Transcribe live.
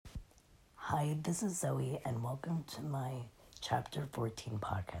Hi, this is Zoe, and welcome to my Chapter 14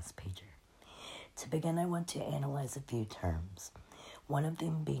 podcast pager. To begin, I want to analyze a few terms. One of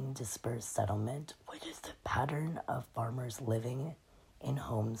them being dispersed settlement, which is the pattern of farmers living in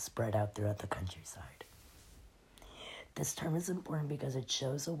homes spread out throughout the countryside. This term is important because it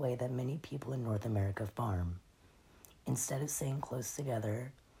shows a way that many people in North America farm. Instead of staying close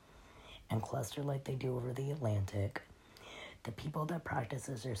together and cluster like they do over the Atlantic, the people that practice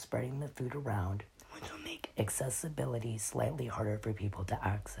this are spreading the food around, which will make accessibility slightly harder for people to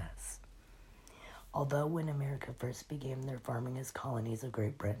access. Although when America first began their farming as colonies of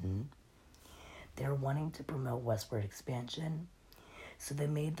Great Britain, they were wanting to promote westward expansion, so they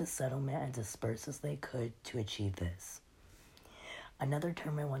made the settlement as dispersed as they could to achieve this. Another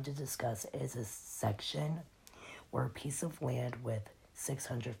term I want to discuss is a section or a piece of land with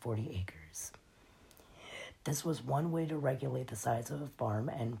 640 acres. This was one way to regulate the size of a farm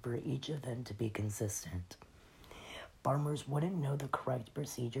and for each of them to be consistent. Farmers wouldn't know the correct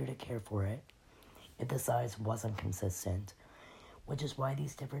procedure to care for it if the size wasn't consistent, which is why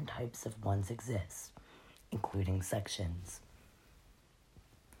these different types of ones exist, including sections.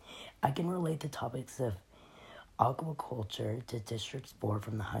 I can relate the topics of aquaculture to District 4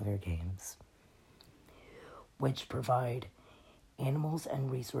 from the Hunger Games, which provide animals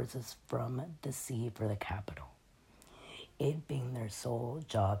and resources from the sea for the capital, it being their sole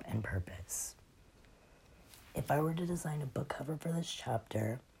job and purpose. If I were to design a book cover for this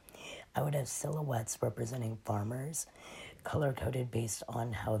chapter, I would have silhouettes representing farmers, color-coded based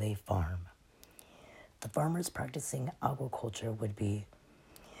on how they farm. The farmers practicing aquaculture would be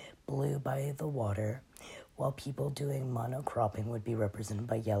blue by the water, while people doing monocropping would be represented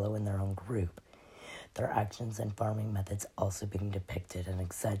by yellow in their own group, their actions and farming methods also being depicted, and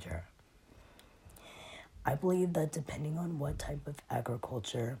etc. I believe that depending on what type of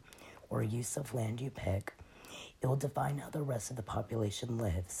agriculture or use of land you pick, it will define how the rest of the population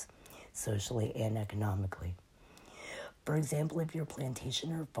lives, socially and economically. For example, if your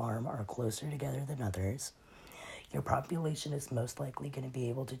plantation or farm are closer together than others, your population is most likely going to be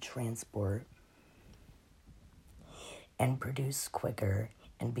able to transport and produce quicker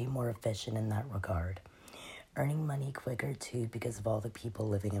and be more efficient in that regard, earning money quicker too because of all the people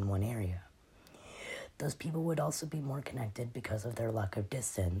living in one area. Those people would also be more connected because of their lack of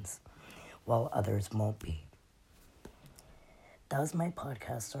distance, while others won't be. That was my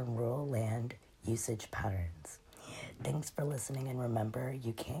podcast on rural land usage patterns. Thanks for listening, and remember,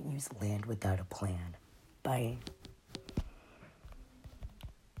 you can't use land without a plan. Bye.